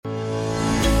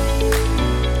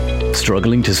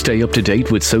Struggling to stay up to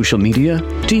date with social media?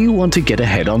 Do you want to get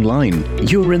ahead online?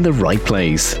 You're in the right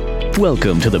place.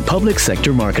 Welcome to the Public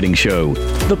Sector Marketing Show,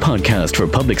 the podcast for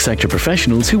public sector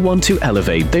professionals who want to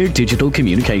elevate their digital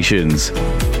communications.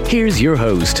 Here's your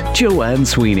host, Joanne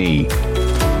Sweeney.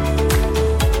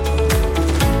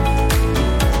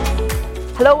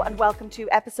 Hello and welcome to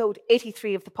episode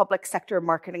 83 of the Public Sector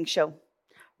Marketing Show.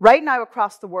 Right now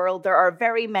across the world, there are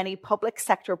very many public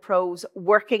sector pros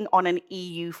working on an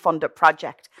EU-funded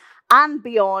project and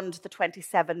beyond the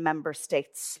 27 member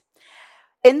states.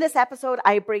 In this episode,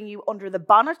 I bring you under the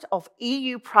bonnet of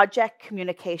EU project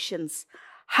communications,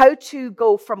 how to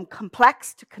go from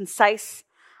complex to concise,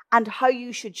 and how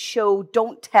you should show,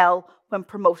 don't tell when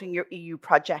promoting your EU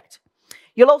project.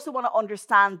 You'll also want to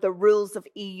understand the rules of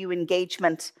EU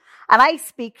engagement. And I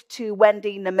speak to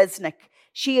Wendy Namisnik.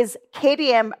 She is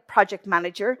KDM Project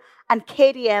Manager, and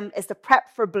KDM is the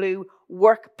Prep4Blue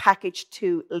Work Package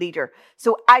 2 leader.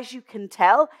 So as you can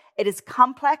tell, it is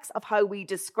complex of how we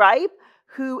describe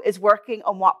who is working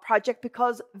on what project,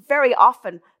 because very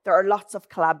often there are lots of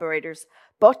collaborators.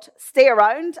 But stay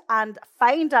around and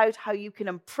find out how you can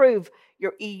improve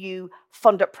your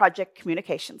EU-funded project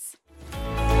communications.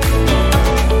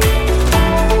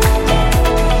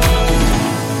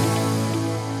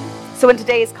 So in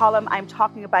today's column, I'm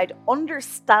talking about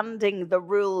understanding the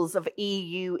rules of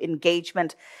EU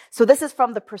engagement. So this is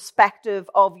from the perspective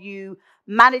of you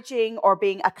managing or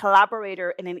being a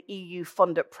collaborator in an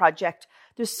EU-funded project.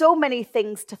 There's so many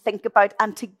things to think about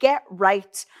and to get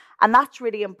right, and that's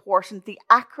really important. The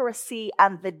accuracy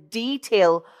and the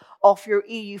detail of your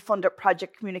EU-funded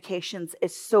project communications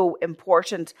is so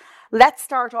important. Let's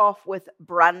start off with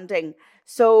branding.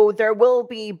 So there will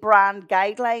be brand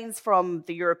guidelines from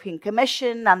the European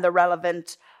Commission and the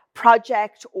relevant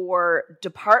project or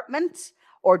department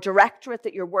or directorate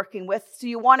that you're working with. So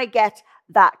you want to get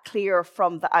that clear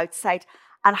from the outside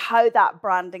and how that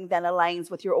branding then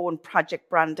aligns with your own project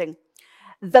branding.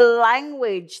 The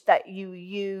language that you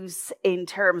use in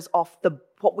terms of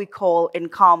what we call in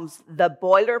comms, the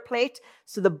boilerplate.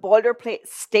 So the boilerplate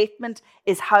statement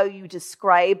is how you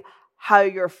describe how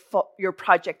your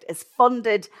project is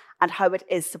funded and how it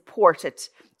is supported.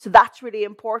 So that's really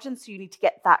important. So you need to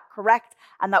get that correct,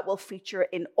 and that will feature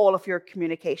in all of your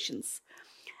communications.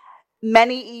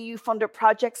 Many EU-funded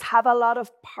projects have a lot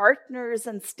of partners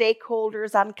and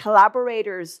stakeholders and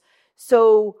collaborators.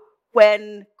 So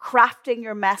when crafting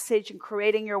your message and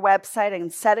creating your website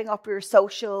and setting up your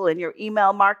social and your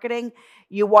email marketing,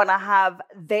 you want to have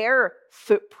their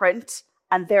footprint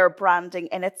and their branding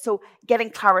in it. So getting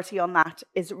clarity on that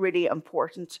is really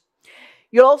important.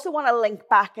 You'll also want to link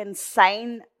back and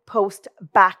signpost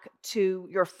back to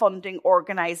your funding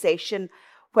organization,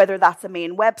 whether that's a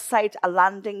main website, a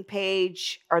landing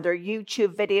page, or their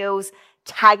YouTube videos,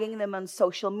 tagging them on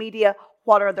social media.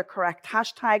 What are the correct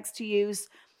hashtags to use?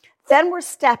 Then we're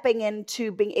stepping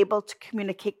into being able to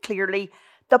communicate clearly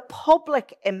the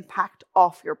public impact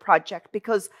of your project,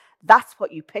 because that's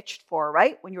what you pitched for,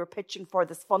 right? When you were pitching for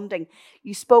this funding,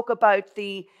 you spoke about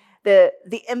the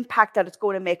impact that it's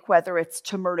going to make, whether it's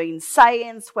to marine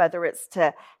science, whether it's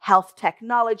to health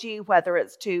technology, whether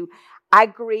it's to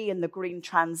agri and the green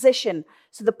transition.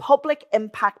 So the public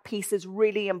impact piece is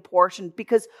really important,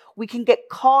 because we can get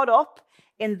caught up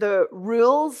in the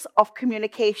rules of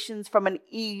communications from an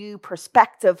EU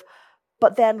perspective,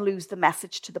 but then lose the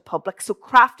message to the public. So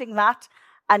crafting that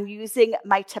and using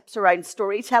my tips around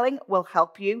storytelling will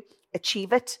help you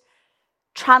achieve it.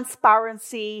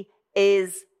 Transparency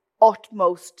is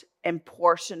utmost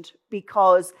important,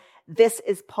 because this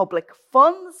is public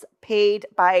funds paid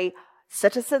by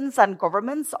citizens and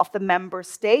governments of the member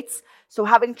states. So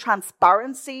having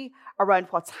transparency around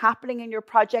what's happening in your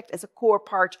project is a core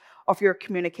part of your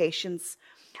communications.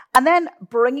 And then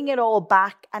bringing it all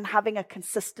back and having a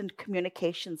consistent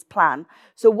communications plan.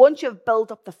 So once you've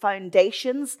built up the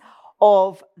foundations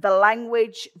of the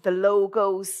language, the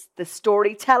logos, the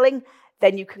storytelling,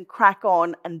 then you can crack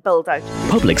on and build out.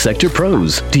 Public sector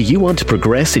pros, do you want to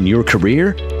progress in your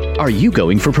career? Are you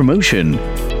going for promotion?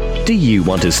 Do you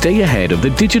want to stay ahead of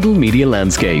the digital media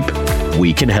landscape?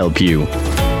 We can help you.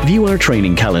 View our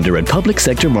training calendar at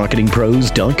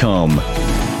publicsectormarketingpros.com.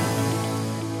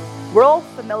 We're all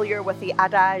familiar with the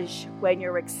adage, when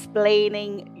you're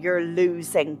explaining, you're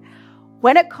losing.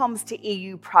 When it comes to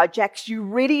EU projects, you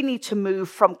really need to move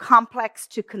from complex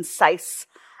to concise.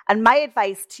 And my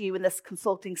advice to you in this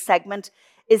consulting segment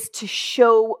is to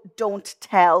show, don't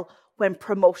tell when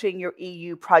promoting your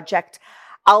EU project.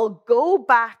 I'll go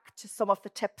back to some of the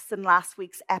tips in last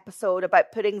week's episode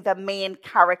about putting the main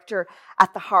character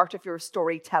at the heart of your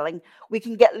storytelling. We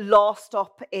can get lost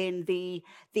up in the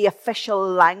official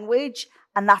language,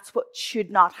 and that's what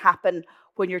should not happen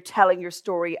when you're telling your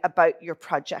story about your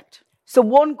project. So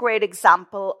one great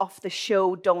example of the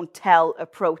show don't tell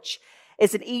approach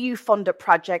is an EU-funded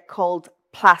project called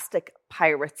Plastic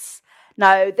Pirates.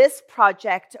 Now, this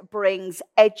project brings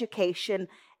education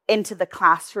into the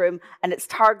classroom, and it's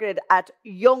targeted at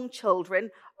young children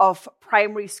of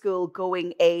primary school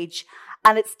going age,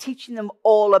 and it's teaching them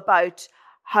all about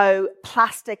how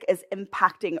plastic is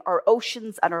impacting our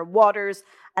oceans and our waters,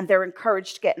 and they're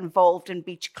encouraged to get involved in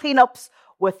beach cleanups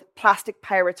with Plastic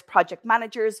Pirates project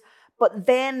managers. But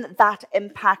then that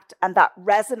impact and that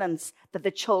resonance that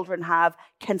the children have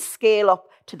can scale up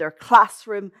to their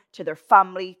classroom, to their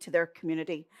family, to their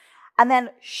community. And then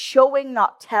showing,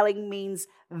 not telling, means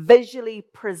visually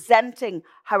presenting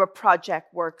how a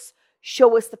project works.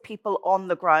 Show us the people on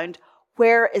the ground.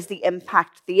 Where is the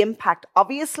impact? The impact,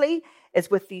 obviously, is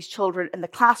with these children in the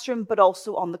classroom, but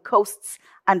also on the coasts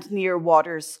and near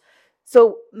waters.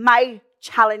 So my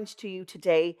challenge to you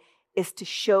today is to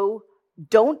show,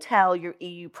 don't tell your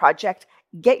EU project.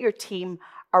 Get your team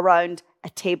around a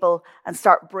table and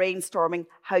start brainstorming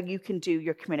how you can do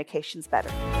your communications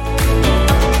better.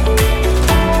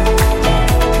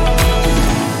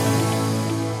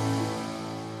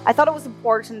 I thought it was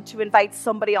important to invite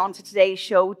somebody onto today's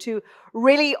show to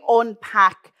really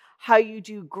unpack how you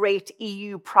do great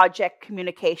EU project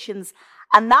communications.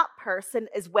 And that person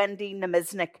is Wendy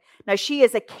Namisnik. Now, she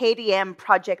is a KDM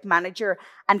project manager,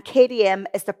 and KDM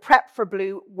is the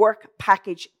Prep4Blue Work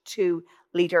Package 2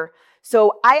 leader.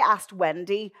 So I asked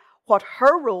Wendy what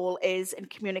her role is in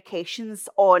communications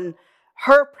on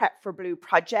her Prep4Blue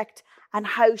project and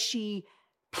how she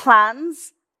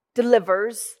plans,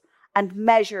 delivers, and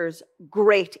measures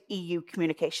great EU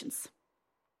communications.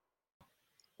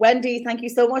 Wendy, thank you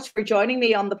so much for joining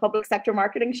me on the Public Sector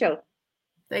Marketing Show.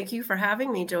 Thank you for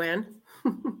having me, Joanne.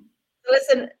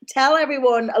 Listen, tell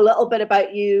everyone a little bit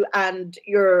about you and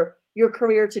your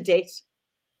career to date.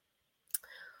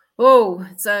 Oh,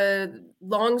 it's a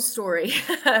long story.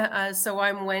 So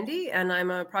I'm Wendy, and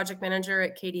I'm a project manager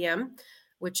at KDM,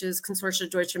 which is Consortia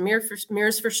Deutsche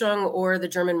Meeresforschung, or the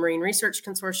German Marine Research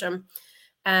Consortium.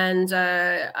 And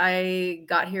I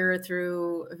got here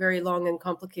through a very long and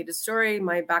complicated story.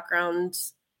 My background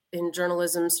in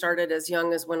journalism started as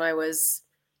young as when I was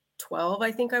 12,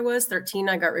 I think I was 13.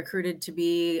 I got recruited to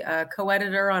be a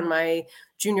co-editor on my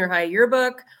junior high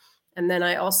yearbook. And then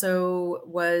I also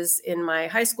was in my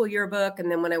high school yearbook.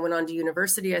 And then when I went on to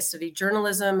university, I studied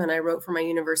journalism and I wrote for my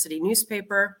university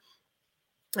newspaper.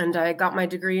 And I got my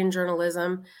degree in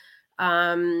journalism.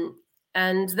 And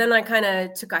then I kind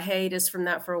of took a hiatus from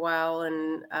that for a while.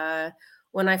 And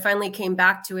when I finally came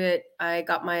back to it, I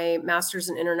got my master's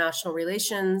in international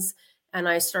relations. And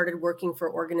I started working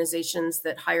for organizations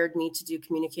that hired me to do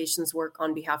communications work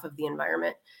on behalf of the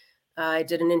environment. I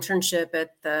did an internship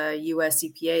at the US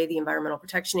EPA, the Environmental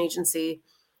Protection Agency,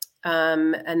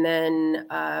 and then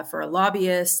for a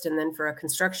lobbyist, and then for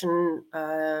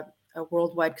a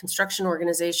worldwide construction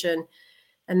organization.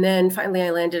 And then finally, I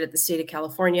landed at the state of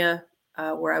California,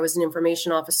 where I was an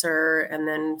information officer, and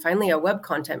then finally a web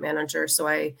content manager. So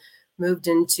I moved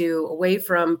away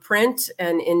from print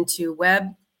and into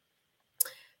web.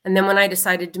 And then when I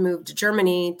decided to move to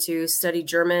Germany to study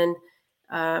German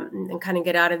and kind of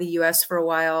get out of the US for a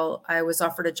while, I was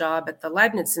offered a job at the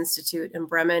Leibniz Institute in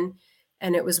Bremen,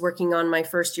 and it was working on my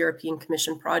first European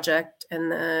Commission project.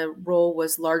 And the role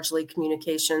was largely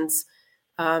communications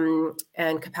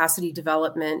and capacity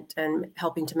development and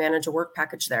helping to manage a work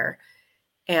package there.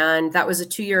 And that was a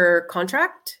 2-year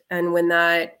contract. And when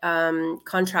that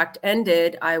contract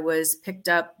ended, I was picked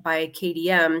up by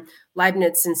KDM.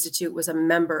 Leibniz Institute was a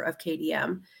member of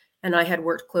KDM. And I had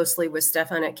worked closely with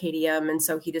Stefan at KDM. And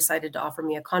so he decided to offer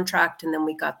me a contract. And then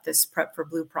we got this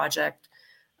Prep4Blue project.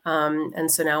 And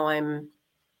so now I'm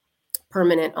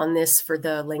permanent on this for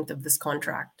the length of this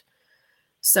contract.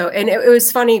 So, and it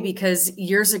was funny because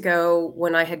years ago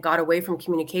when I had got away from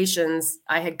communications,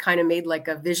 I had kind of made like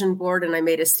a vision board, and I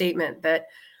made a statement that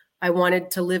I wanted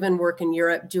to live and work in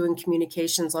Europe doing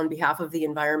communications on behalf of the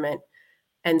environment.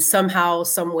 And somehow,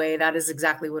 some way, that is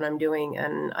exactly what I'm doing.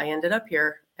 And I ended up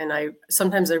here, and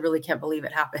sometimes I really can't believe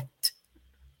it happened.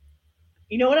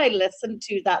 You know, when I listened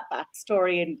to that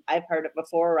backstory, and I've heard it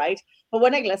before, right? But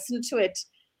when I listened to it,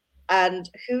 and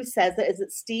who says it? Is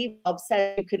it Steve Jobs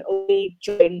said you can only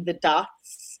join the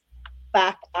dots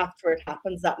back after it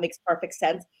happens? That makes perfect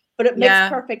sense. But it makes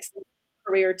perfect sense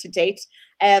career to date.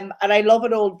 And I love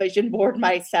an old vision board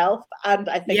myself. And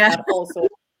I think that also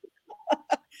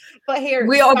But here,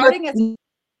 we all starting as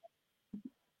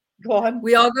go on.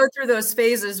 We all go through those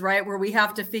phases, right, where we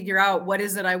have to figure out what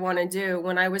is it I want to do.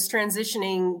 When I was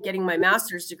transitioning, getting my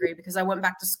master's degree, because I went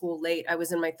back to school late. I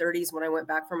was in my 30s when I went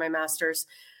back for my master's.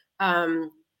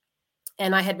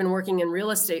 And I had been working in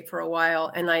real estate for a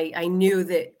while. And I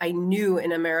knew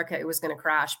in America it was going to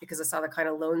crash because I saw the kind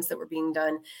of loans that were being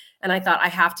done. And I thought, I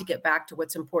have to get back to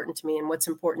what's important to me and what's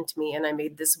important to me. And I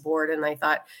made this board and I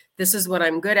thought, this is what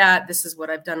I'm good at. This is what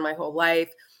I've done my whole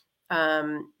life.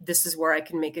 This is where I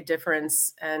can make a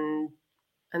difference. And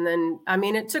then, I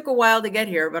mean, it took a while to get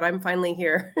here, but I'm finally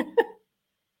here.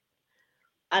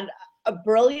 And a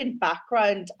brilliant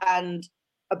background and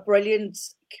a brilliant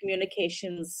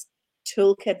communications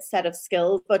toolkit set of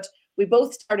skills. But we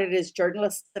both started as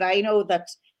journalists, and I know that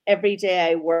every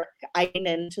day I work, I lean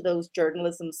into those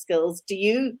journalism skills. Do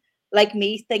you, like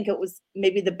me, think it was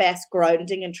maybe the best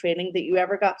grounding and training that you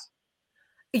ever got?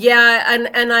 Yeah,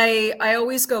 and I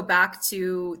always go back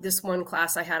to this one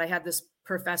class I had. I had this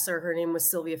professor, her name was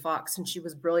Sylvia Fox, and she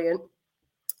was brilliant.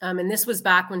 And this was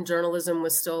back when journalism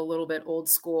was still a little bit old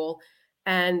school.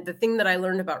 And the thing that I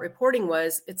learned about reporting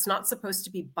was it's not supposed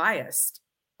to be biased.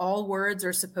 All words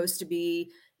are supposed to be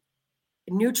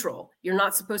neutral. You're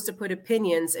not supposed to put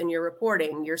opinions in your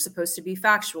reporting. You're supposed to be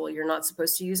factual. You're not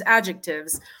supposed to use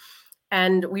adjectives.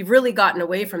 And we've really gotten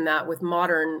away from that with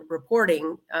modern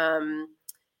reporting.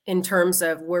 In terms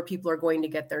of where people are going to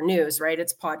get their news, right?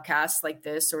 It's podcasts like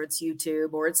this, or it's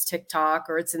YouTube, or it's TikTok,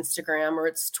 or it's Instagram, or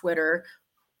it's Twitter,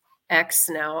 X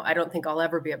now. I don't think I'll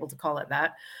ever be able to call it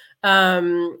that.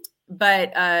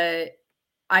 But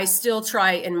I still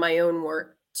try in my own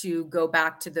work to go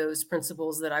back to those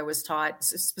principles that I was taught,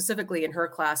 specifically in her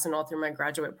class and all through my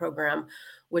graduate program,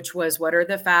 which was what are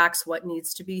the facts, what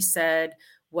needs to be said,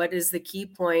 what is the key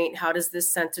point? How does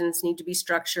this sentence need to be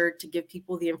structured to give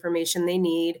people the information they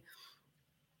need?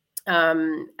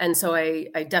 And so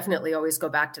I definitely always go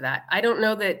back to that. I don't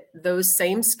know that those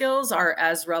same skills are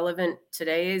as relevant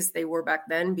today as they were back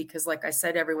then, because like I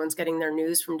said, everyone's getting their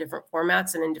news from different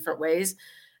formats and in different ways.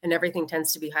 And everything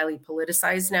tends to be highly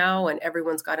politicized now, and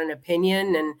everyone's got an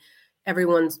opinion and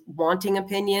everyone's wanting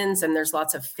opinions. And there's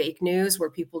lots of fake news where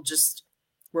people just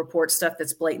report stuff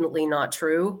that's blatantly not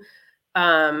true.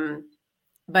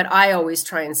 But I always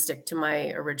try and stick to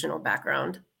my original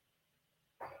background.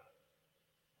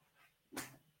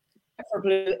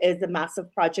 Prep4Blue is a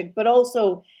massive project, but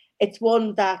also it's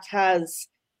one that has,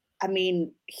 I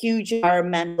mean, huge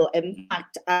environmental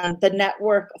impact, and the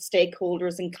network of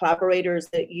stakeholders and collaborators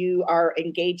that you are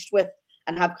engaged with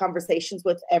and have conversations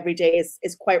with every day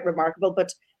is quite remarkable.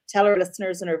 But tell our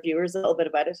listeners and our viewers a little bit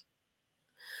about it.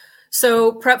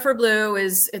 So Prep4Blue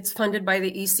it's funded by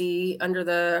the EC under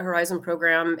the Horizon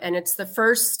program, and it's the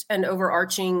first and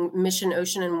overarching mission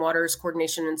ocean and waters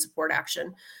coordination and support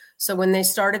action. So when they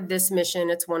started this mission,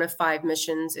 it's one of 5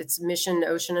 missions. It's mission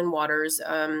ocean and waters,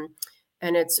 and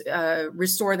it's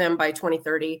restore them by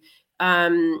 2030.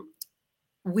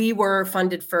 We were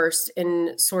funded first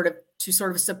in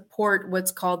to support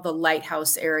what's called the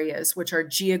lighthouse areas, which are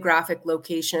geographic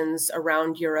locations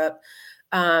around Europe,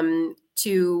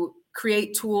 to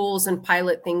create tools and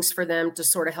pilot things for them to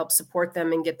sort of help support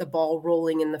them and get the ball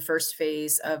rolling in the first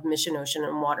phase of Mission Ocean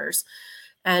and Waters.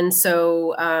 And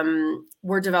so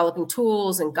we're developing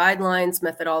tools and guidelines,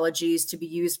 methodologies to be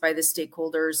used by the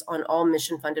stakeholders on all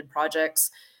mission-funded projects.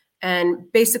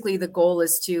 And basically the goal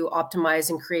is to optimize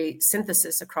and create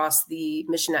synthesis across the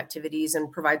mission activities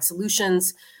and provide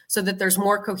solutions so that there's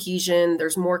more cohesion,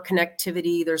 there's more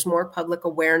connectivity, there's more public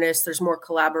awareness, there's more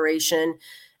collaboration.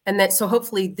 And that so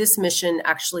hopefully this mission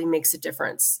actually makes a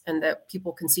difference and that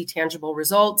people can see tangible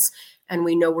results and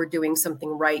we know we're doing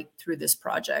something right through this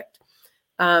project.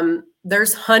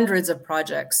 There's hundreds of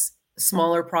projects,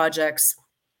 smaller projects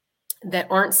that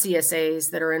aren't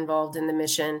CSAs that are involved in the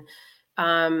mission.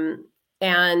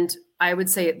 And I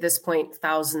would say at this point,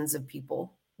 thousands of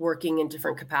people working in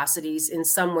different capacities in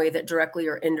some way that directly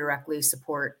or indirectly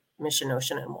support Mission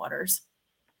Ocean and Waters.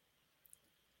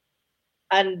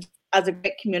 And as a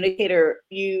great communicator,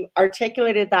 you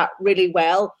articulated that really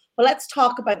well. But let's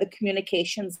talk about the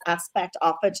communications aspect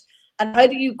of it. And how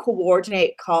do you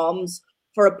coordinate comms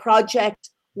for a project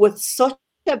with such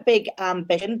a big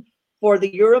ambition for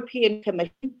the European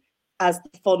Commission as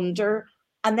the funder,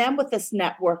 and then with this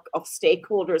network of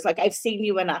stakeholders? Like, I've seen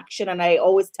you in action, and I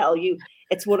always tell you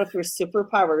it's one of your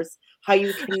superpowers, how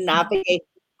you can navigate,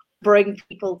 bring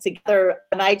people together.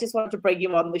 And I just wanted to bring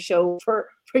you on the show for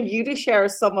you to share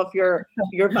some of your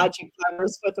magic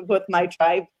powers with my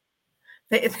tribe.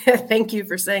 Thank you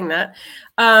for saying that.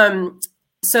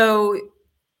 So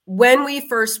when we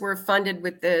first were funded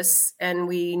with this, and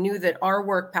we knew that our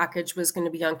work package was going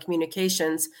to be on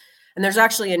communications, and there's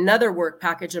actually another work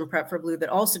package in Prep4Blue that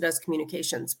also does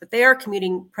communications, but they are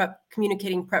communicating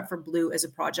Prep4Blue as a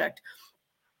project.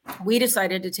 We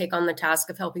decided to take on the task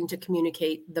of helping to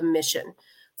communicate the mission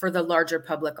for the larger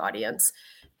public audience.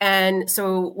 And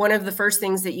so one of the first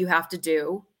things that you have to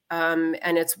do,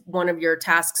 and it's one of your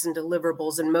tasks and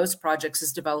deliverables in most projects,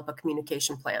 is develop a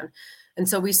communication plan. And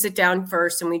so we sit down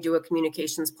first and we do a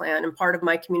communications plan. And part of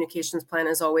my communications plan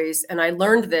is always, and I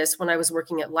learned this when I was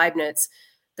working at Leibniz,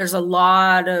 there's a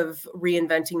lot of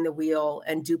reinventing the wheel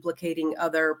and duplicating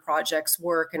other projects'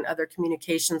 work and other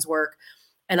communications work.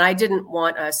 And I didn't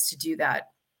want us to do that.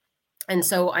 And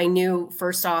so I knew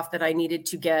first off that I needed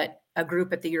to get a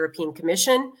group at the European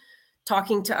Commission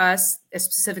talking to us,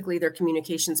 specifically their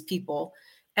communications people.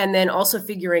 And then also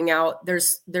figuring out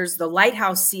there's the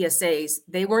Lighthouse CSAs.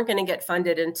 They weren't going to get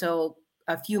funded until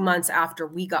a few months after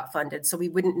we got funded. So we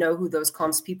wouldn't know who those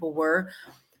comms people were.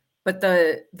 But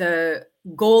the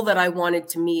goal that I wanted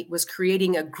to meet was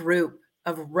creating a group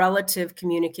of relevant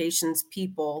communications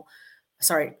people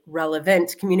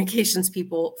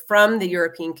from the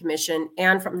European Commission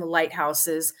and from the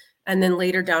lighthouses. And then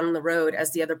later down the road,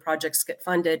 as the other projects get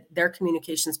funded, their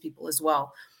communications people as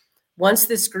well. Once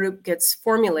this group gets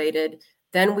formulated,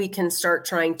 then we can start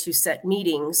trying to set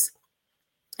meetings.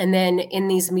 And then in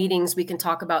these meetings, we can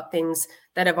talk about things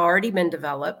that have already been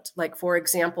developed. Like, for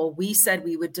example, we said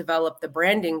we would develop the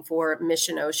branding for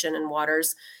Mission Ocean and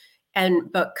Waters.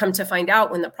 But come to find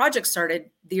out, when the project started,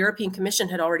 the European Commission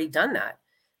had already done that.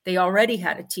 They already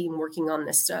had a team working on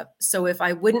this stuff. So if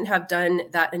I wouldn't have done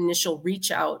that initial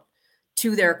reach out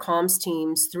to their comms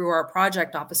teams through our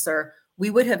project officer, we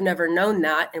would have never known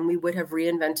that, and we would have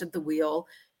reinvented the wheel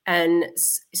and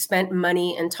spent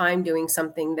money and time doing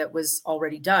something that was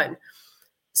already done.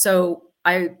 So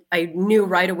I knew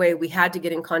right away we had to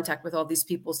get in contact with all these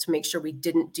people to make sure we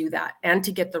didn't do that, and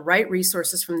to get the right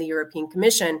resources from the European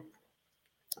Commission,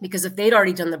 because if they'd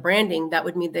already done the branding, that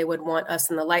would mean they would want us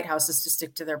in the lighthouses to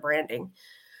stick to their branding.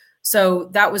 So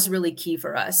that was really key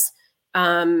for us.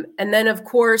 And then, of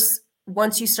course,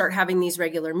 once you start having these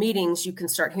regular meetings, you can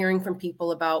start hearing from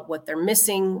people about what they're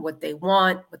missing, what they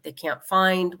want, what they can't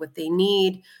find, what they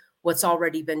need, what's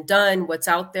already been done, what's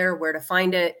out there, where to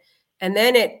find it. And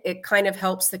then it kind of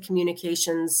helps the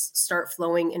communications start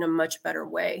flowing in a much better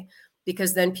way,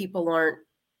 because then people aren't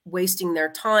wasting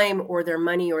their time or their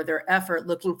money or their effort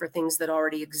looking for things that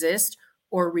already exist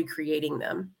or recreating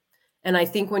them. And I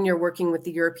think when you're working with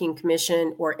the European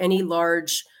Commission or any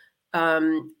large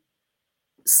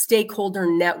stakeholder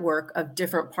network of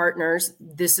different partners,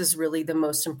 this is really the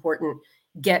most important.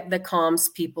 Get the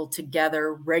comms people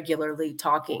together regularly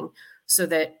talking so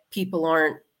that people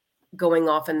aren't going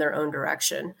off in their own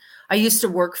direction. I used to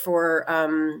work for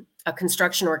a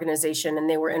construction organization, and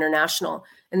they were international,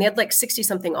 and they had like 60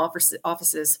 something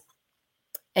offices.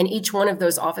 And each one of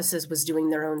those offices was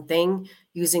doing their own thing,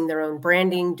 using their own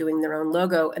branding, doing their own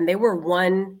logo. And they were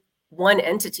one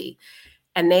entity.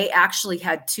 And they actually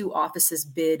had two offices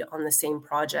bid on the same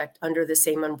project under the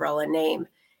same umbrella name.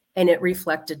 And it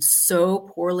reflected so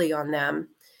poorly on them.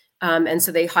 And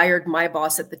so they hired my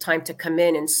boss at the time to come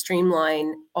in and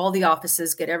streamline all the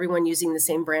offices, get everyone using the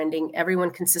same branding,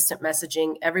 everyone consistent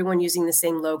messaging, everyone using the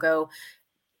same logo,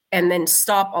 and then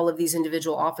stop all of these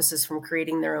individual offices from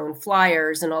creating their own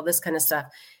flyers and all this kind of stuff.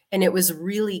 And it was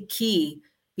really key,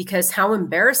 because how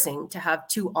embarrassing to have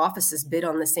two offices bid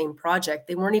on the same project.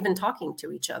 They weren't even talking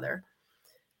to each other,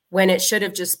 when it should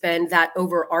have just been that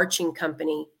overarching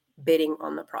company bidding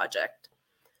on the project.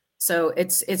 So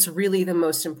it's really the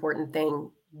most important thing.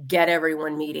 Get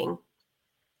everyone meeting.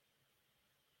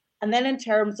 And then in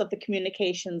terms of the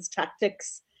communications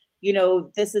tactics, you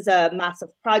know, this is a massive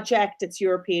project. It's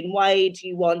European wide.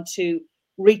 You want to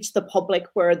reach the public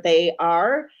where they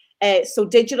are. So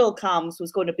digital comms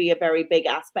was going to be a very big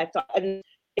aspect. And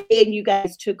you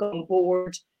guys took on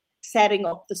board setting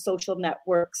up the social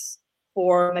networks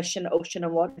for Mission Ocean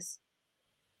and Waters.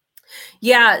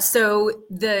 Yeah, so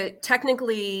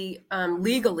technically,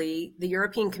 legally, the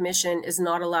European Commission is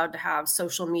not allowed to have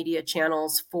social media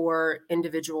channels for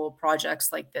individual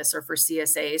projects like this or for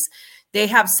CSAs. They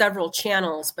have several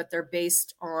channels, but they're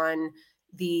based on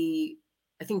the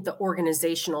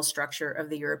organizational structure of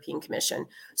the European Commission.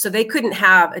 So they couldn't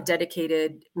have a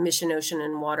dedicated Mission Ocean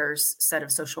and Waters set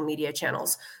of social media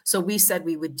channels. So we said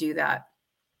we would do that.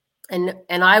 And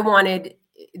I wanted...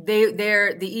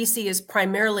 the EC is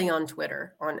primarily on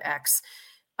Twitter, on X.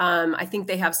 I think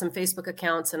they have some Facebook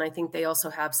accounts, and I think they also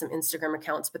have some Instagram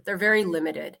accounts, but they're very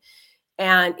limited.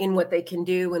 and in what they can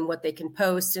do and what they can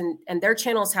post. And their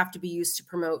channels have to be used to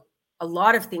promote a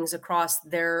lot of things across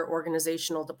their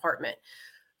organizational department.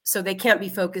 So they can't be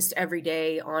focused every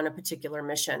day on a particular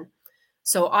mission.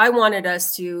 So I wanted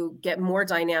us to get more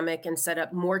dynamic and set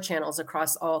up more channels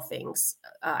across all things.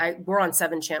 We're on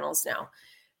 7 channels now.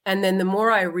 And then the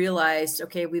more I realized,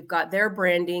 okay, we've got their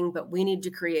branding, but we need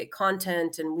to create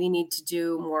content and we need to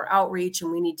do more outreach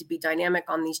and we need to be dynamic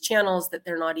on these channels that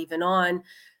they're not even on.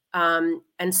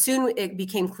 And soon it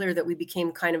became clear that we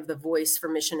became kind of the voice for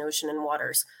Mission Ocean and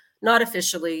Waters, not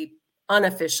officially,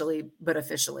 unofficially, but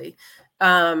officially.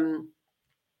 And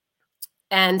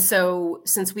so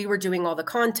since we were doing all the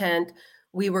content,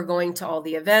 we were going to all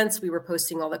the events, we were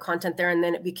posting all the content there. And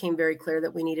then it became very clear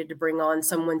that we needed to bring on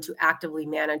someone to actively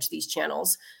manage these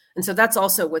channels. And so that's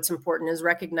also what's important, is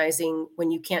recognizing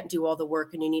when you can't do all the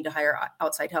work and you need to hire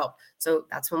outside help. So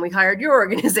that's when we hired your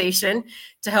organization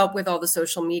to help with all the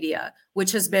social media,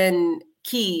 which has been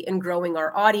key in growing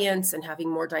our audience and having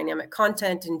more dynamic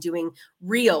content and doing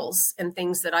reels and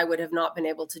things that I would have not been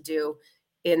able to do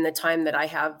in the time that I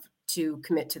have to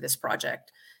commit to this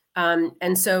project.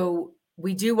 And so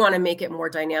we do want to make it more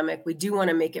dynamic. We do want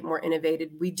to make it more innovative.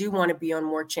 We do want to be on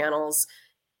more channels.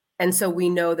 And so we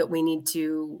know that we need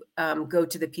to go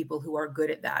to the people who are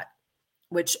good at that,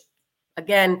 which,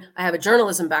 again, I have a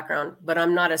journalism background, but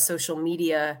I'm not a social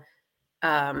media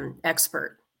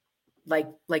expert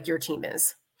like your team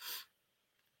is.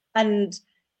 And,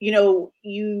 you know,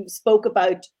 you spoke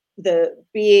about the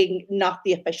being not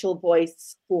the official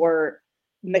voice for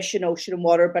Mission Ocean and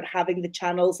Water, but having the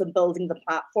channels and building the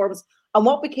platforms. And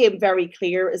what became very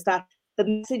clear is that the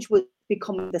message was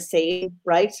becoming the same,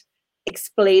 right?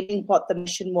 Explaining what the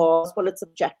mission was, what its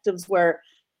objectives were.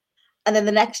 And then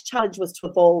the next challenge was to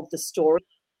evolve the story.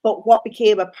 But what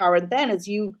became apparent then is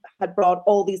you had brought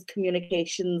all these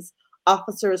communications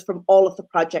officers from all of the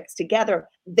projects together.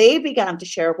 They began to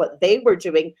share what they were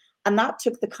doing, and that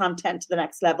took the content to the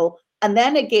next level. And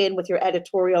then again, with your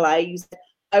editorial eye, you said,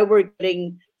 "Oh, we're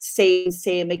getting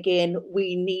same again.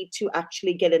 We need to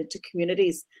actually get into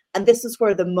communities." And this is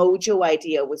where the Mojo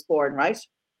idea was born, right?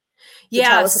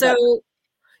 Yeah.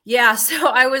 So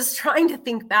I was trying to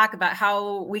think back about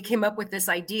how we came up with this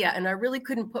idea, and I really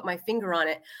couldn't put my finger on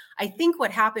it. I think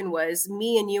what happened was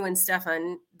me and you and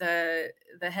Stefan, the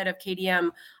head of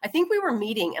KDM, I think we were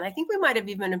meeting, and I think we might have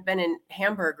even been in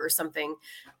Hamburg or something.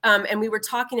 And we were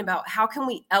talking about how can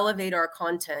we elevate our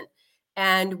content.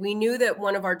 And we knew that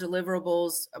one of our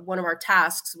deliverables, one of our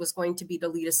tasks, was going to be to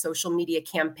lead a social media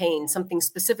campaign, something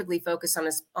specifically focused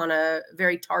on a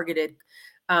very targeted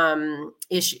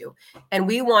issue. And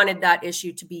we wanted that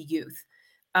issue to be youth.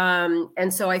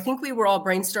 And so I think we were all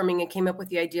brainstorming and came up with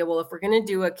the idea, well, if we're going to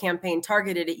do a campaign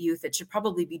targeted at youth, it should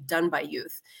probably be done by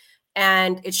youth.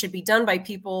 And it should be done by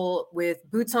people with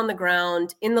boots on the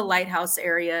ground in the lighthouse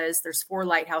areas. There's 4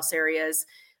 lighthouse areas,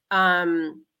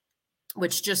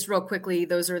 which, just real quickly,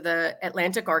 those are the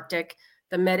Atlantic Arctic,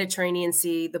 the Mediterranean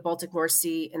Sea, the Baltic North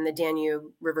Sea, and the Danube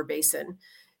River Basin.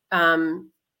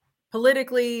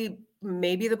 Politically,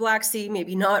 maybe the Black Sea,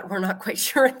 maybe not. We're not quite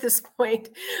sure at this point.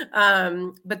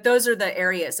 But those are the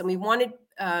areas. And we wanted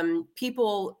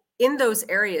people in those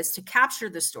areas to capture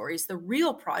the stories, the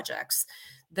real projects,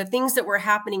 the things that were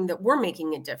happening that were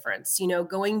making a difference, you know,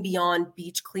 going beyond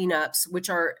beach cleanups, which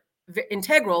are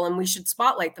integral and we should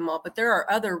spotlight them all. But there are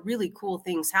other really cool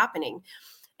things happening.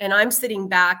 And I'm sitting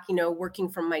back, you know, working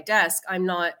from my desk. I'm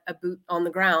not a boot on the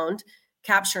ground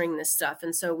capturing this stuff.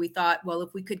 And so we thought, well,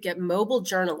 if we could get mobile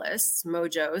journalists,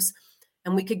 Mojos,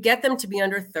 and we could get them to be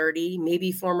under 30,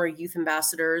 maybe former youth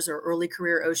ambassadors or early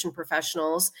career ocean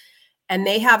professionals, and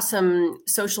they have some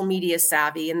social media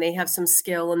savvy and they have some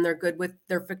skill and they're good with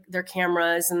their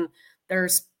cameras and their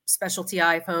specialty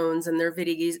iPhones and their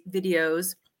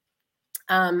videos,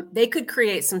 they could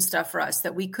create some stuff for us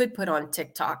that we could put on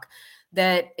TikTok,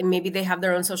 that maybe they have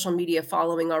their own social media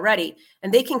following already,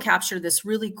 and they can capture this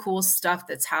really cool stuff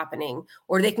that's happening,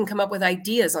 or they can come up with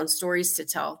ideas on stories to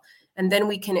tell. And then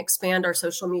we can expand our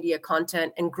social media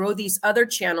content and grow these other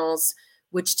channels,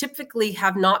 which typically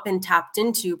have not been tapped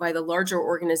into by the larger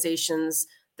organizations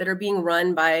that are being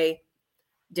run by,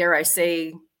 dare I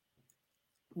say,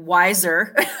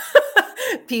 wiser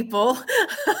people,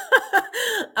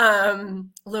 a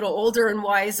little older and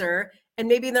wiser. And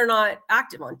maybe they're not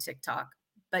active on TikTok,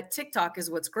 but TikTok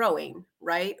is what's growing,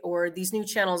 right? Or these new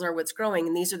channels are what's growing.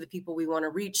 And these are the people we want to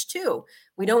reach too.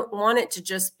 We don't want it to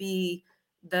just be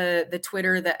the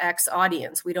Twitter, the X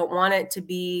audience. We don't want it to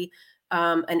be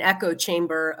an echo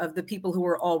chamber of the people who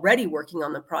are already working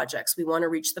on the projects. We want to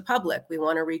reach the public. We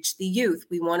want to reach the youth.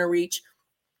 We want to reach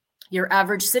your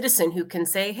average citizen who can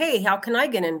say, hey, how can I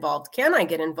get involved? Can I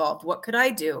get involved? What could I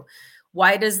do?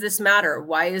 Why does this matter?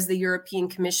 Why is the European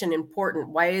Commission important?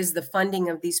 Why is the funding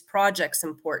of these projects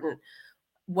important?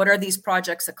 What are these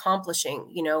projects accomplishing?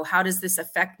 You know, how does this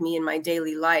affect me in my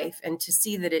daily life? And to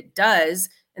see that it does,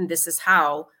 and this is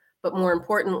how, but more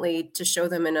importantly, to show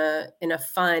them in a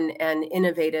fun and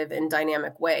innovative and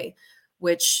dynamic way,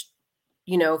 which,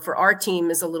 you know, for our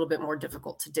team is a little bit more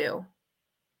difficult to do.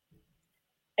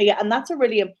 Yeah, and that's a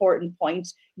really important point.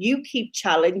 You keep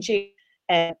challenging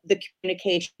the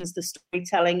communications, the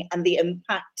storytelling, and the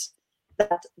impact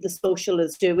that the social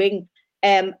is doing.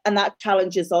 And that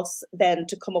challenges us then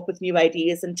to come up with new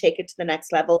ideas and take it to the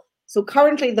next level. So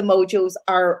currently the Mojos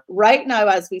are right now,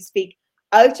 as we speak,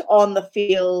 out on the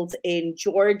field in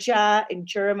Georgia, in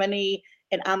Germany,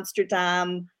 in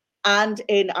Amsterdam, and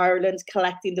in Ireland,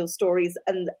 collecting those stories,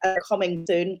 and are coming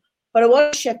soon. But I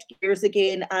want to shift gears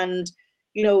again, and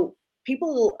you know,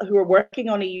 people who are working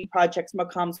on EU projects from a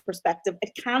comms perspective,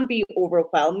 it can be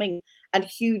overwhelming and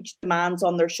huge demands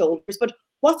on their shoulders. But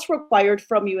what's required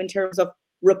from you in terms of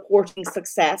reporting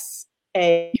success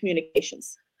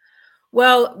communications?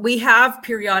 Well, we have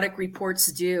periodic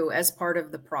reports due as part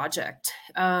of the project,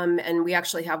 and we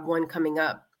actually have one coming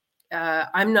up.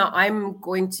 I'm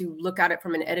going to look at it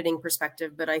from an editing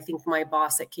perspective, but I think my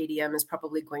boss at KDM is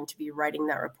probably going to be writing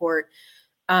that report.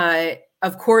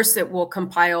 Of course, it will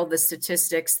compile the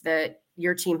statistics that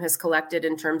your team has collected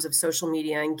in terms of social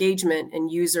media engagement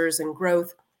and users and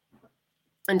growth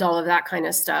and all of that kind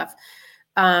of stuff.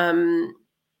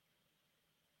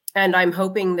 And I'm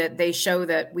hoping that they show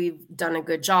that we've done a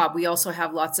good job. We also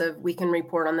have we can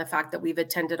report on the fact that we've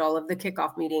attended all of the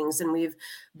kickoff meetings, and we've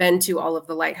been to all of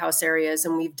the lighthouse areas,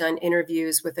 and we've done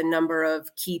interviews with a number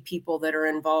of key people that are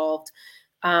involved.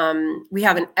 We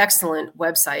have an excellent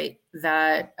website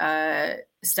that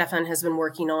Stefan has been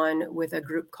working on with a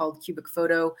group called Cubic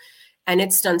Photo, and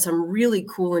it's done some really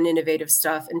cool and innovative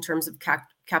stuff in terms of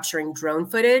capturing drone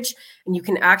footage. And you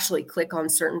can actually click on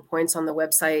certain points on the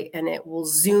website and it will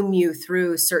zoom you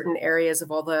through certain areas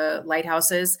of all the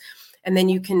lighthouses. And then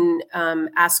you can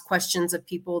ask questions of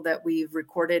people that we've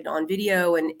recorded on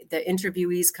video, and the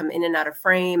interviewees come in and out of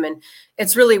frame. And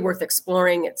it's really worth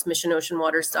exploring. It's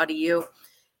missiooceanwaters.eu.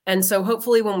 And so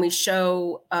hopefully when we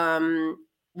show,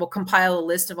 we'll compile a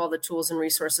list of all the tools and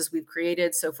resources we've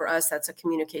created. So for us, that's a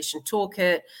communication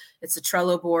toolkit. It's a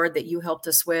Trello board that you helped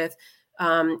us with.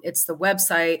 It's the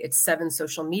website. It's 7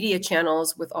 social media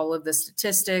channels with all of the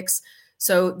statistics.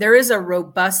 So there is a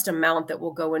robust amount that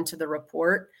will go into the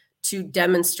report to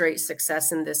demonstrate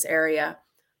success in this area.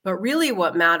 But really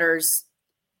what matters,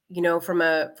 you know, from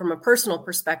a personal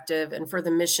perspective and for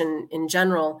the mission in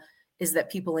general, is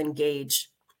that people engage.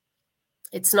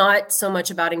 It's not so much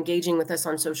about engaging with us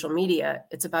on social media.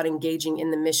 It's about engaging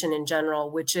in the mission in general,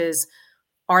 which is,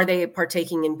 are they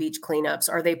partaking in beach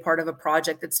cleanups? Are they part of a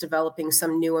project that's developing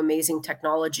some new amazing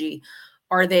technology?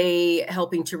 Are they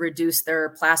helping to reduce their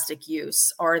plastic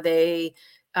use? Are they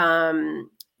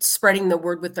spreading the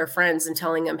word with their friends and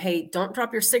telling them, hey, don't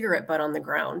drop your cigarette butt on the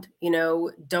ground. You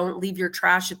know, don't leave your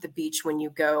trash at the beach when you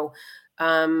go.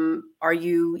 Are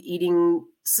you eating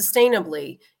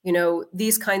sustainably? You know,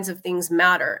 these kinds of things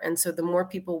matter. And so the more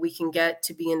people we can get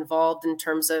to be involved in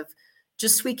terms of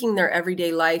just tweaking their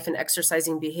everyday life and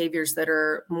exercising behaviors that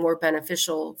are more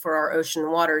beneficial for our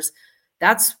ocean waters,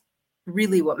 that's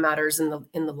really what matters in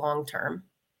the long term.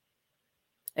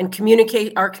 And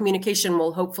our communication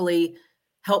will hopefully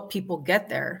help people get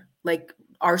there. Like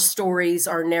our stories,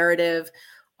 our narrative,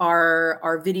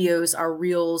 our videos, our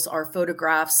reels, our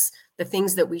photographs, the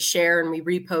things that we share and we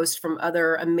repost from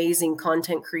other amazing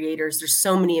content creators. There's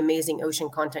so many amazing ocean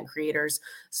content creators,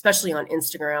 especially on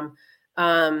Instagram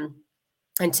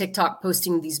and TikTok,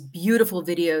 posting these beautiful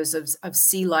videos of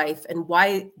sea life and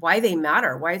why they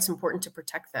matter, why it's important to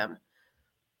protect them.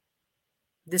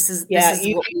 This is what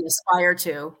we aspire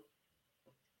to.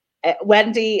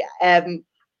 Wendy,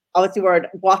 obviously we're on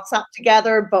WhatsApp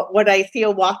together, but when I see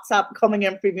a WhatsApp coming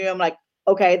in from you, I'm like,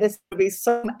 okay, this would be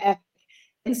some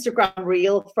Instagram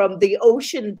reel from the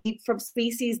ocean, deep from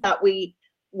species that we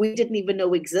didn't even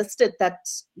know existed, that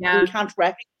we can't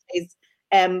recognize,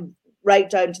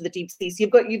 right down to the deep sea. So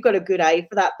you've got a good eye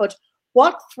for that. But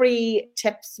what 3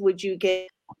 tips would you give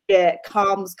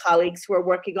comms colleagues who are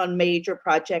working on major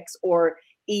projects or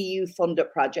EU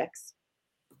funded projects?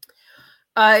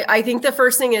 I think the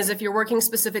first thing is, if you're working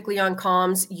specifically on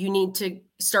comms, you need to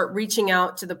start reaching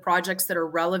out to the projects that are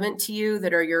relevant to you,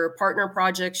 that are your partner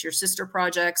projects, your sister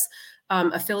projects,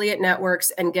 affiliate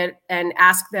networks, and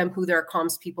ask them who their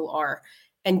comms people are.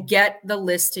 and get the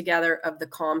list together of the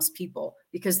comms people,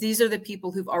 because these are the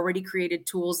people who've already created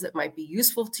tools that might be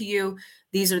useful to you.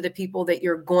 These are the people that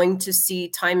you're going to see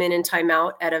time in and time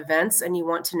out at events, and you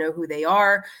want to know who they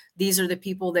are. These are the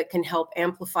people that can help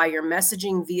amplify your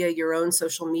messaging via your own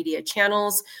social media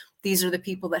channels. These are the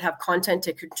people that have content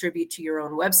to contribute to your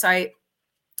own website.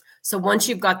 So once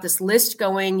you've got this list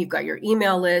going, you've got your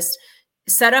email list,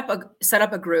 set up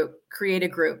a group, create a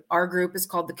group. Our group is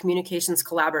called the Communications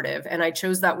Collaborative. And I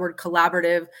chose that word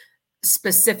collaborative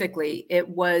specifically. It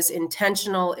was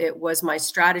intentional. It was my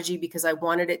strategy because I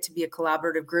wanted it to be a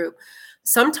collaborative group.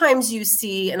 Sometimes you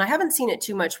see, and I haven't seen it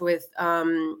too much with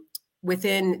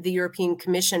within the European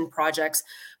Commission projects,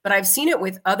 but I've seen it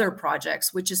with other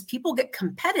projects, which is people get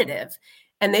competitive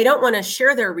and they don't want to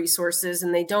share their resources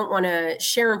and they don't want to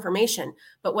share information.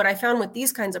 But what I found with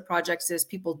these kinds of projects is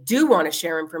people do want to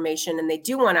share information and they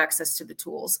do want access to the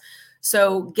tools.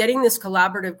 So getting this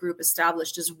collaborative group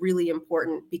established is really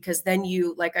important, because then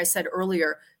you, like I said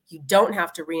earlier, you don't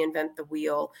have to reinvent the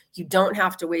wheel. You don't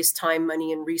have to waste time,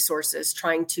 money, and resources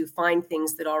trying to find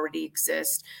things that already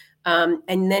exist.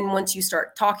 And then once you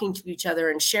start talking to each other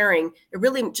and sharing, it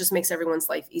really just makes everyone's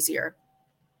life easier.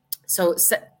 So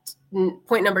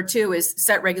point number 2 is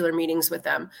set regular meetings with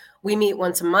them. We meet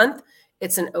once a month.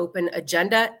 It's an open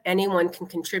agenda. Anyone can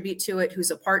contribute to it who's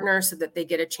a partner so that they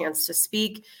get a chance to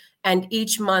speak. And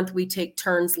each month we take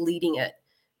turns leading it.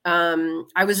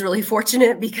 I was really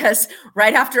fortunate because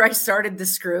right after I started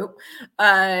this group,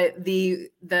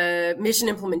 the mission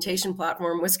implementation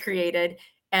platform was created.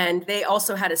 And they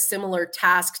also had a similar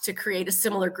task to create a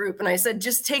similar group. And I said,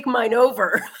 just take mine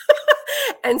over.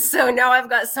 And so now I've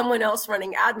got someone else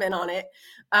running admin on it,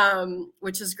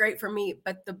 which is great for me.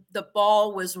 But the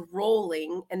ball was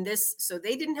rolling, and so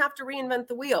they didn't have to reinvent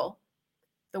the wheel.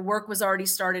 The work was already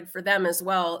started for them as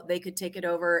well. They could take it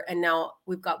over. And now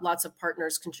we've got lots of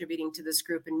partners contributing to this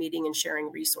group and meeting and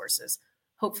sharing resources.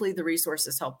 Hopefully the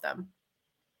resources help them.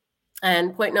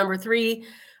 And point number 3,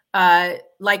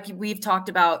 like we've talked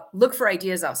about, look for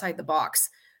ideas outside the box,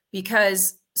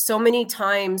 because so many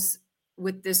times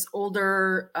with this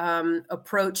older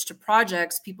approach to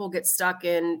projects, people get stuck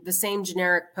in the same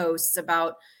generic posts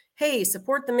about, hey,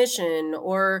 support the mission,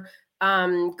 or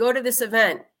go to this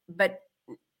event. But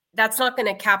that's not going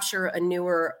to capture a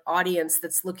newer audience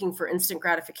that's looking for instant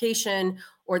gratification,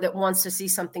 or that wants to see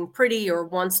something pretty, or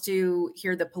wants to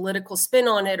hear the political spin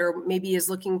on it, or maybe is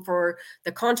looking for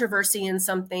the controversy in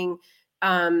something.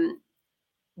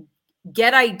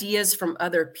 Get ideas from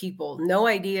other people. No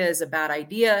idea is a bad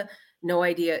idea. No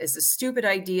idea is a stupid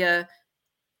idea.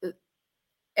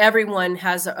 Everyone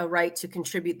has a right to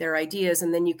contribute their ideas,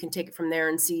 and then you can take it from there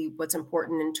and see what's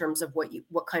important in terms of what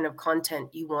kind of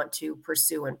content you want to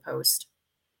pursue and post.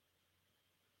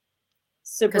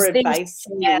 Super advice.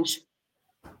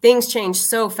 Things change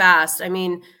so fast. I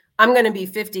mean, I'm going to be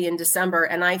 50 in December,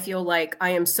 and I feel like I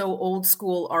am so old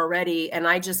school already, and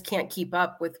I just can't keep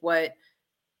up with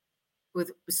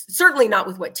certainly not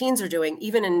with what teens are doing,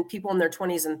 even in people in their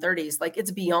 20s and 30s. Like,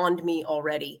 it's beyond me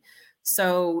already.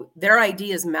 So their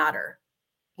ideas matter.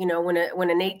 You know, when an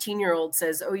 18-year-old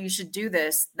says, oh, you should do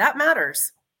this, that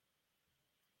matters.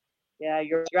 Yeah,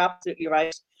 you're absolutely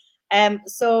right.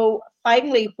 So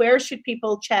finally, where should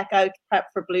people check out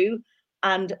Prep4Blue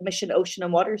and Mission Ocean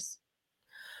and Waters?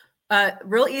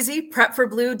 Real easy,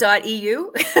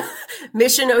 prep4blue.eu,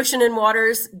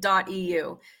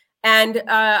 missionoceanandwaters.eu. And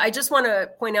I just want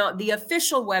to point out, the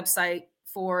official website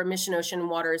for Mission Ocean and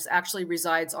Waters actually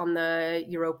resides on the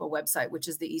Europa website, which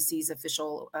is the EC's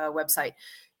official website.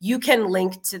 You can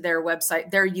link to their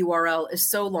website. Their URL is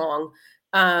so long.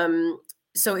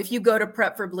 So if you go to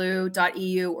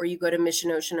prep4blue.eu, or you go to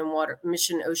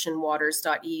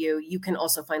missionoceanwaters.eu, you can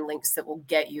also find links that will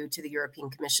get you to the European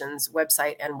Commission's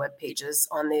website and web pages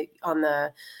on the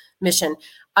mission.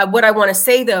 What I want to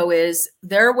say, though, is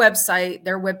their website,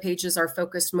 their web pages are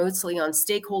focused mostly on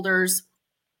stakeholders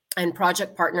and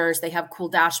project partners. They have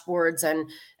cool dashboards and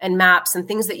maps and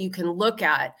things that you can look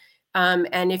at.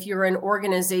 And if you're an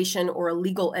organization or a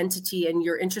legal entity and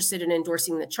you're interested in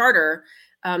endorsing the charter,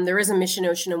 there is a Mission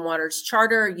Ocean and Waters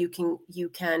charter. You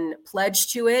can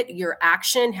pledge to it your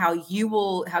action, how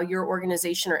your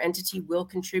organization or entity will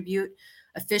contribute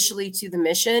officially to the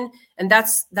mission. And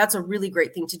that's a really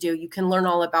great thing to do. You can learn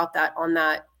all about that on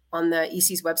the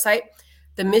EC's website.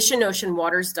 The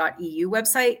missionoceanwaters.eu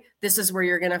website, this is where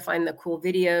you're going to find the cool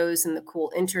videos and the cool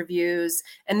interviews.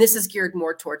 And this is geared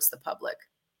more towards the public.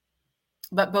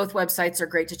 But both websites are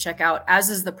great to check out, as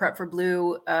is the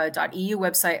prep4blue.eu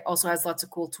website. Also has lots of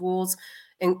cool tools,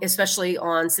 especially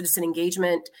on citizen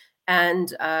engagement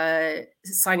and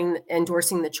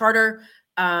endorsing the charter.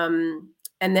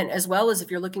 And then as well as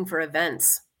if you're looking for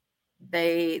events,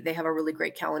 they have a really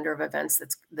great calendar of events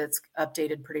that's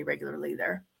updated pretty regularly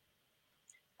there.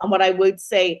 And what I would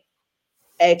say,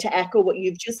 to echo what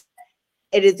you've just said,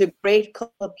 it is a great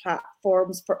couple of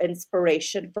platforms for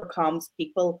inspiration for comms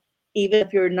people. Even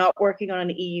if you're not working on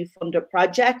an EU-funded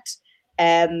project,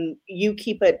 you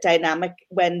keep it dynamic,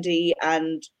 Wendy,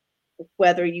 and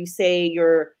whether you say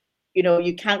you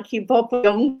can't keep up with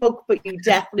young folk, but you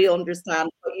definitely understand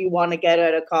what you want to get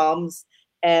out of comms,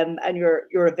 and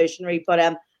you're a visionary.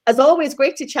 But as always,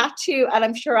 great to chat to you, and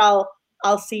I'm sure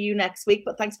I'll see you next week.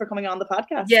 But thanks for coming on the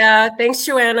podcast. Yeah, thanks,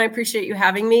 Joanne. I appreciate you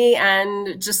having me.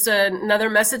 And just another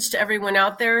message to everyone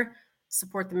out there: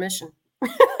 support the mission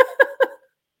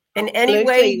in any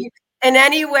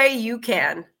way you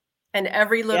can, and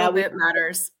every little bit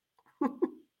matters.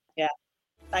 Yeah.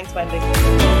 Thanks, Wendy.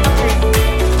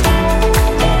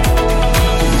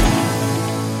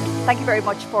 Thank you very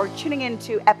much for tuning in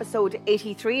to episode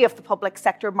 83 of the Public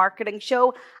Sector Marketing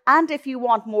Show. And if you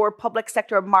want more public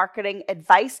sector marketing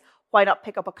advice, why not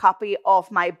pick up a copy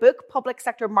of my book, Public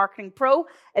Sector Marketing Pro,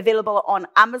 available on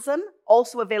Amazon,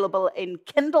 also available in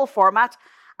Kindle format.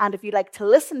 And if you like to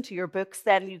listen to your books,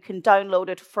 then you can download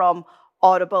it from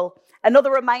Audible.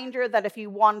 Another reminder that if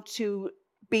you want to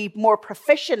be more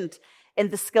proficient in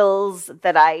the skills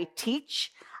that I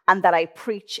teach and that I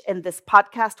preach in this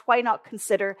podcast, why not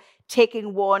consider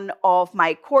taking one of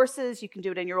my courses? You can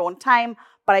do it in your own time,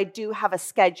 but I do have a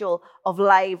schedule of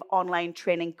live online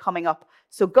training coming up.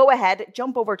 So go ahead,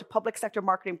 jump over to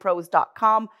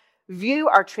publicsectormarketingpros.com, view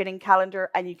our training calendar,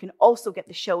 and you can also get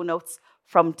the show notes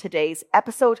from today's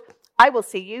episode. I will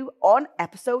see you on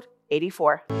episode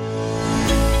 84.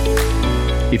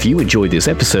 If you enjoyed this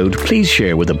episode, please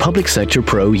share with a public sector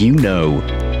pro you know.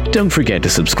 Don't forget to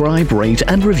subscribe, rate,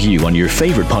 and review on your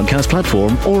favorite podcast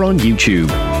platform or on YouTube.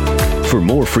 For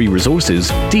more free resources,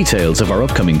 details of our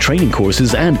upcoming training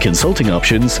courses and consulting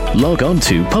options, log on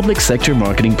to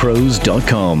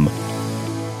publicsectormarketingpros.com.